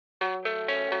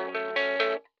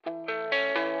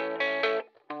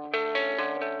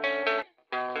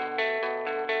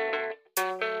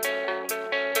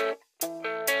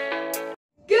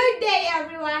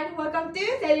welcome to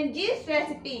Xyrene's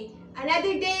recipe.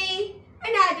 Another day,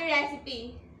 another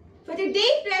recipe. For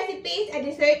today's recipe is a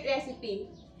dessert recipe.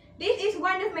 This is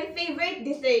one of my favorite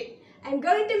desserts. I'm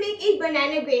going to make a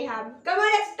banana graham. Come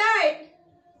on, let's start!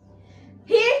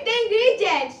 Here's the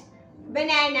ingredients.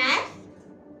 Bananas,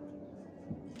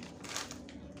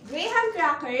 graham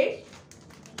crackers,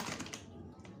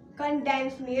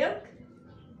 condensed milk,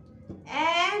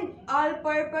 and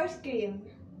all-purpose cream.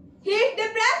 Here's the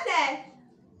process.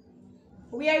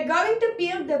 We are going to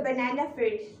peel the banana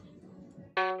first.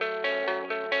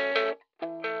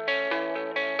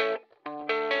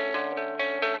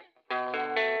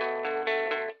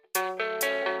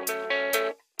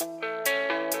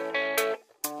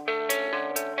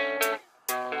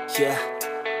 Yeah,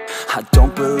 I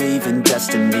don't believe in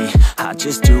destiny. I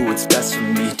just do what's best for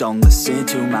me. Don't listen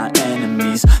to my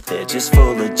enemies. They're just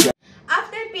full of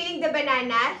After peeling the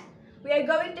bananas, we are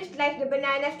going to slice the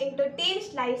bananas into thin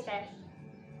slices.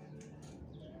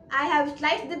 I have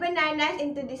sliced the bananas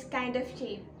into this kind of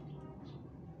shape.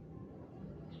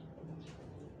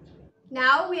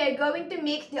 Now we are going to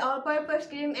mix the all-purpose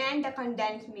cream and the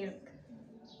condensed milk.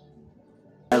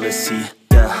 jealousy.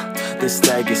 Yeah, this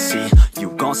legacy.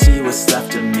 You gon' see what's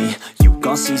left of me. You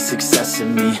gon' see success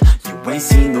in me. You ain't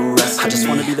seen the rest of me. I just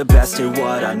wanna be the best at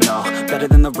what I know. Better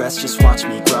than the rest, just watch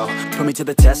me grow. Put me to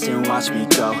the test and watch me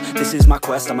go. This is my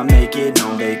quest, I'ma make it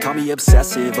known. They call me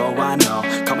obsessive, oh I know.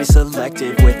 Call me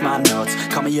selective with my notes.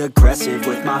 Call me aggressive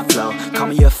with my flow. Call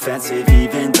me offensive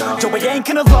even though Joe, I ain't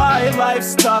gonna lie,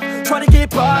 life's tough. Try to get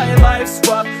by, life's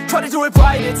rough. Try to do it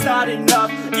right, it's not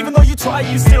enough. Even though you try,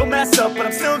 you still mess up. But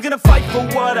I'm still gonna fight for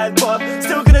what I love.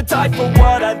 Still gonna die for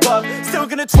what I love. Still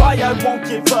gonna try, I won't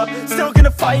give up. Still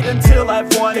gonna fight until I've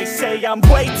won. They say I'm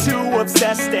way too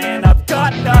obsessed and I've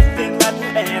got nothing left.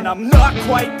 And I'm not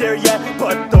quite there yet,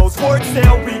 but those words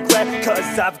they'll regret.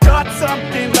 Cause I've got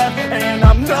something left and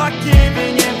I'm not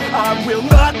giving in. I will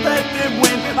not let them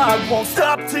win. I won't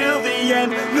stop till the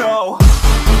end, no.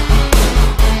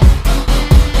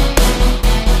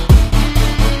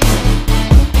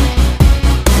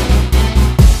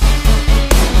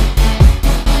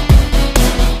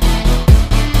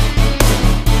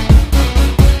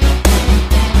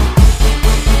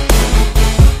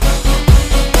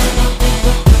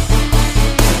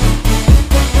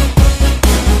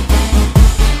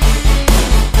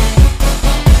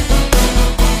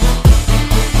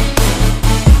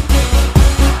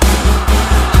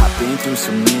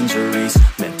 Some injuries,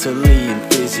 mentally and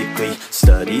physically.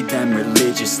 Studied them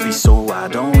religiously so I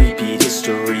don't repeat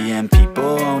history. And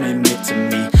people won't admit to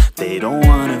me they don't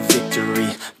want a victory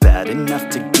bad enough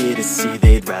to get a C.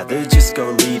 They'd rather just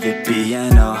go leave it be.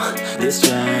 And oh, this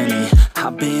journey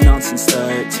I've been on since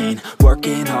 13.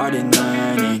 Working hard and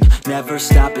learning, never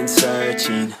stopping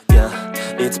searching. Yeah,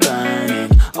 it's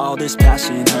burning, all this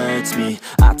passion hurts me.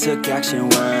 I took action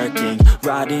working,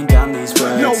 writing down these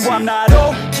words. No, I'm not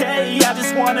okay, I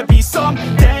just wanna be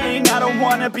something. I don't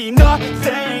wanna be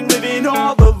nothing, living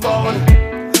all alone.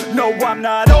 No, I'm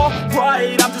not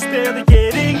alright, I'm just barely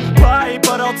getting by.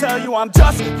 But I'll tell you I'm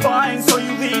just fine, so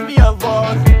you leave me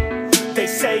alone. They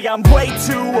say I'm way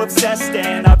too obsessed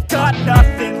and I've got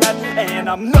nothing left. And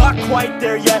I'm not quite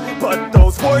there yet, but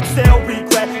those words they'll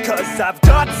regret. Cause I've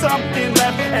got something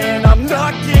left and I'm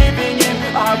not giving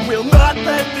in. I will not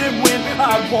let them win.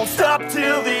 I won't stop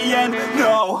till the end,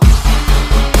 no.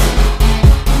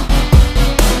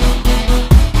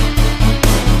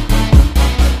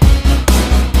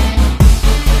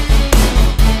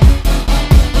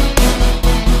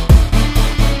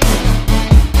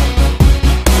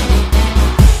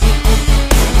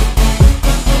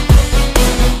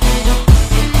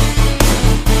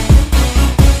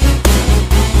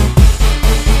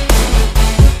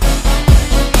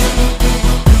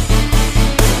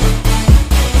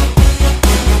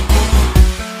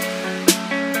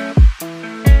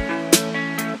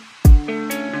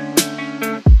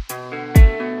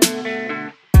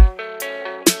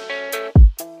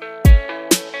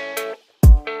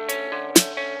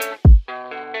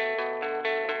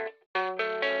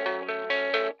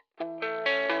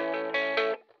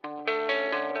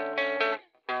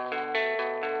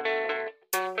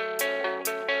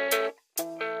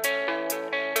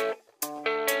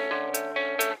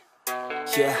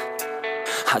 Yeah,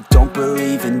 I don't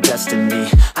believe in destiny.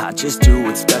 I just do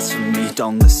what's best for me.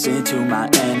 Don't listen to my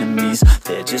enemies.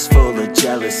 They're just full of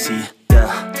jealousy.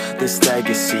 Yeah, this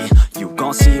legacy. You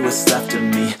gon' see what's left of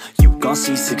me. You gon'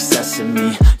 see success in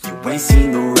me. You ain't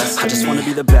seen the rest of me. I just wanna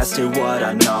be the best at what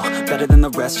I know, better than the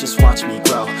rest, just watch me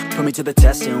grow. Put me to the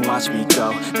test and watch me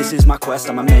go. This is my quest,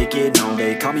 I'ma make it known.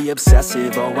 They call me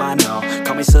obsessive, oh I know.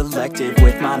 Call me selective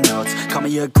with my notes. Call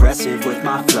me aggressive with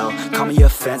my flow. Call me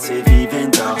offensive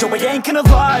even though Joe, I ain't gonna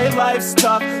lie, life's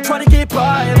tough. Try to get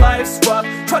by, life's rough.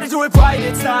 Try to do it right,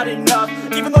 it's not enough.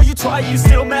 Even though you try, you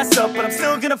still mess up. But I'm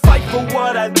still gonna fight for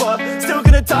what I love. Still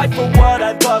gonna die for what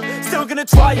I love. Still gonna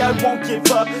try, I won't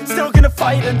give up. Still gonna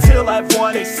fight until I've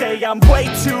won. They say I'm way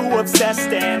too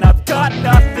obsessed and I've got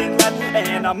nothing left,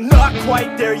 and I'm not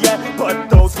quite there yet, but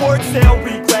those words they'll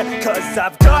regret, cause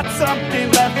I've got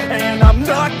something left and I'm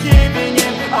not giving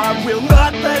in. I will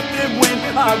not let them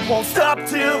win. I won't stop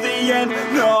till the end,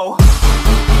 no.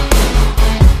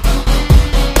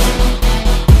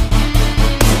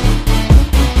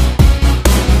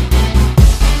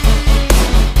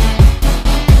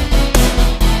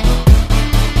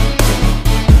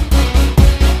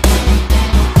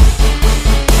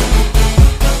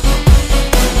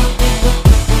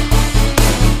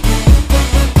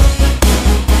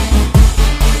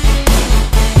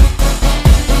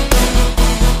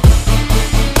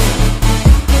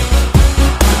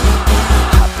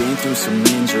 Some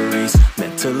injuries,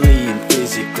 mentally and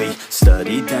physically.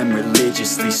 Studied them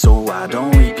religiously so I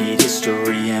don't repeat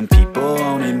history. And people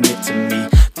won't admit to me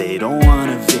they don't want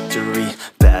a victory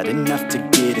bad enough to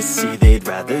get a C. They'd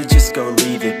rather just go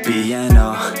leave it be. And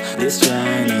oh, this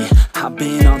journey I've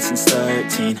been on since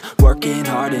 13, working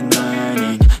hard and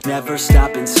learning, never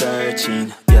stopping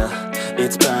searching. Yeah,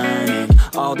 it's burning,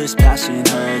 all this passion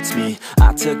hurts me.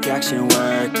 I took action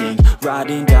working,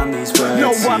 writing down these words.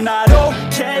 No, I'm not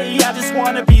okay, I just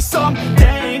wanna be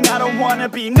something. I don't wanna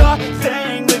be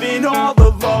nothing, living all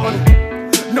alone.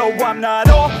 No, I'm not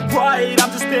alright,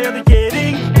 I'm just barely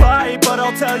getting by. But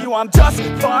I'll tell you I'm just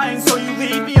fine, so you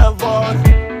leave me alone.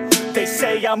 They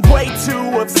say I'm way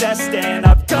too obsessed and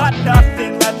I've got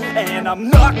nothing left, and I'm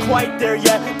not quite there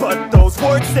yet, but those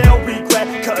words they'll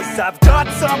regret, cause I've got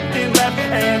something left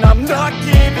and I'm not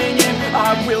giving in.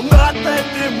 I will not let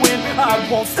them win. I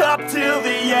won't stop till the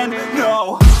end,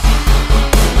 no.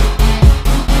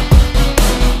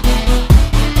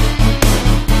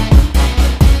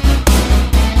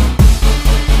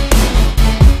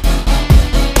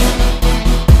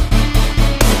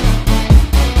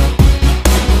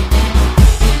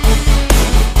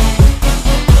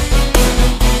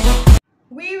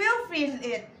 We will freeze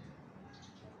it.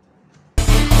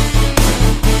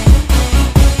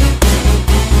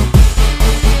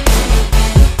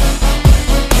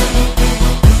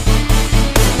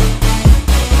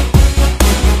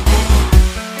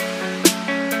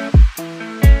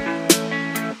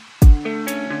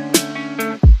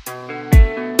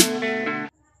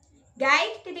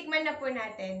 Guys, titikman na po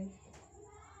natin.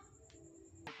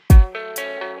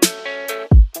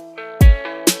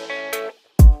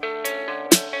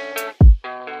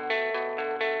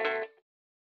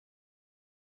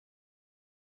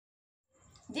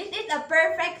 This is a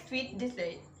perfect sweet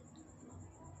dessert.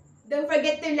 Don't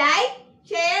forget to like,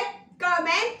 share,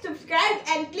 comment, subscribe,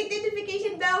 and click the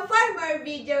notification bell for more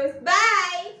videos.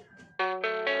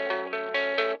 Bye!